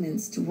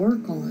assignments to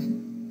work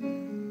on.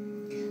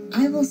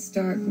 I will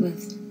start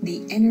with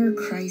the inner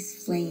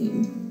Christ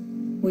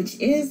flame, which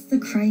is the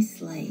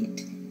Christ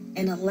light,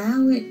 and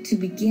allow it to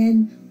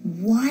begin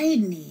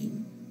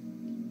widening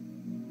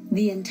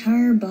the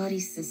entire body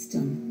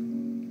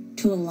system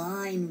to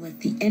align with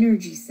the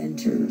energy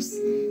centers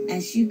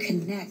as you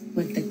connect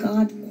with the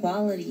God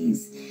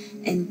qualities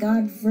and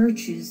God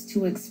virtues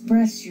to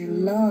express your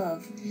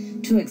love,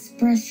 to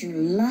express your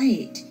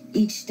light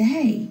each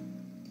day.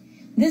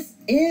 This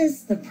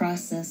is the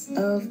process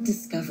of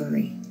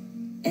discovery,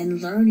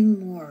 and learning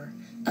more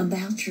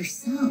about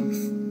yourself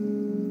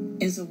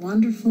is a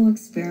wonderful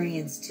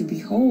experience to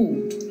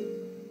behold.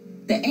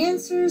 The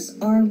answers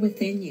are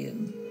within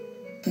you,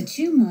 but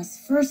you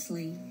must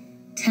firstly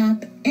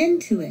tap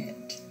into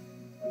it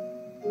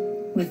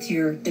with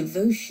your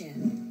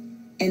devotion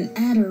and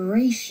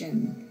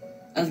adoration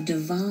of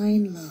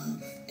divine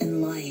love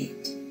and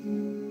light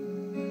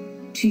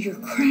to your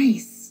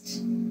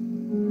Christ,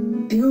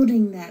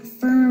 building that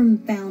firm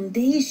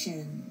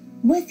foundation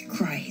with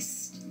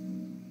Christ,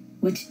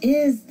 which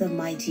is the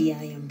mighty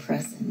I Am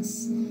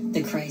presence,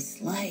 the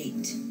Christ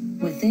light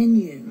within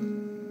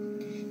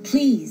you.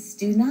 Please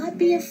do not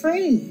be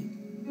afraid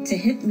to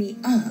hit me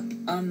up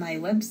on my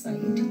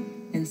website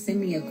and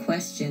send me a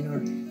question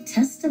or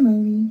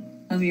testimony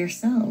of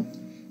yourself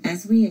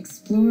as we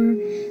explore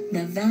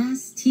the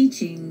vast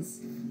teachings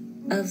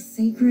of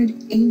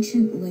sacred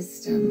ancient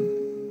wisdom.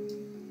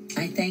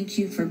 I thank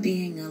you for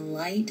being a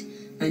light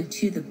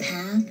unto the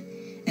path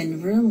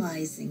and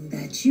realizing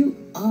that you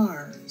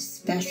are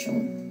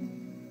special,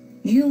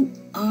 you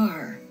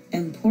are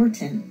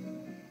important,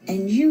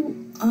 and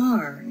you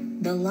are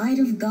the light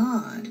of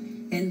God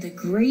and the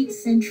great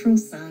central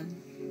sun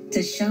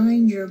to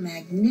shine your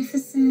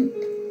magnificent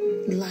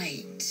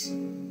light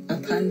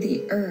upon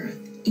the earth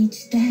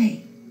each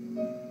day.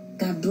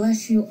 God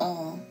bless you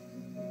all,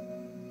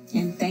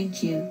 and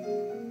thank you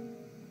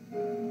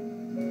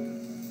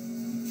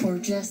for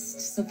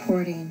just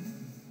supporting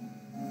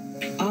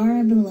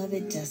our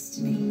beloved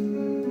destiny,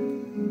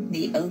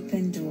 the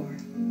open door.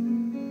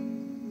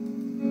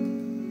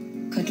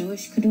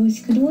 Kadosh,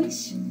 Kadosh,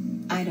 Kadosh,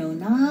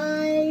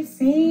 Adonai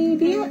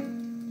Sabaoth.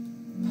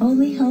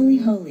 Holy, holy,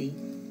 holy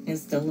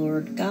is the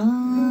Lord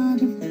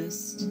God of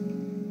hosts.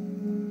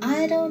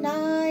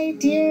 Adonai,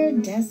 dear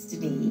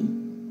destiny,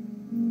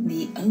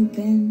 the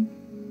open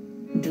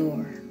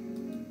door.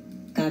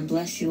 God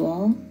bless you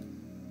all.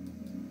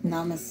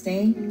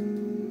 Namaste.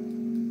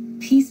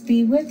 Peace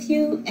be with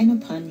you and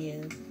upon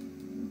you.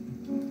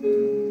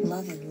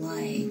 Love and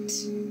light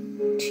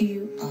to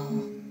you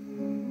all.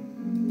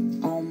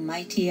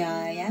 Almighty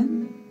I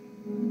am.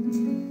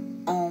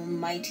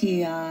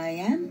 Almighty I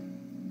am.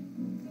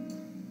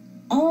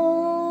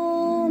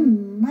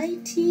 Almighty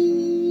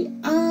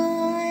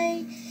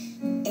I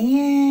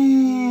am.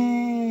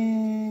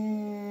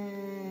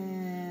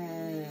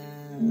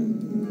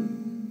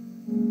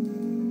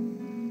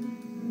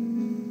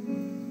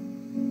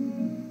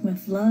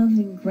 With love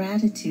and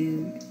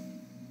gratitude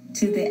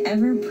to the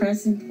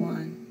ever-present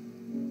one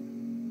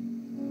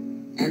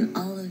and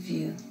all of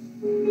you.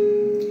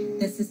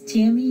 This is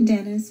Tammy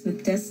Dennis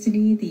with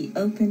Destiny, the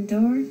Open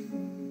Door,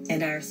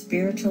 and our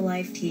Spiritual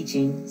Life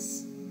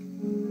Teachings,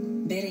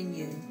 bidding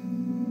you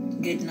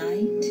good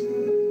night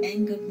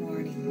and good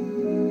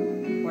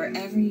morning,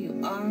 wherever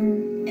you are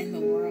in the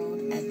world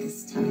at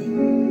this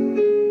time.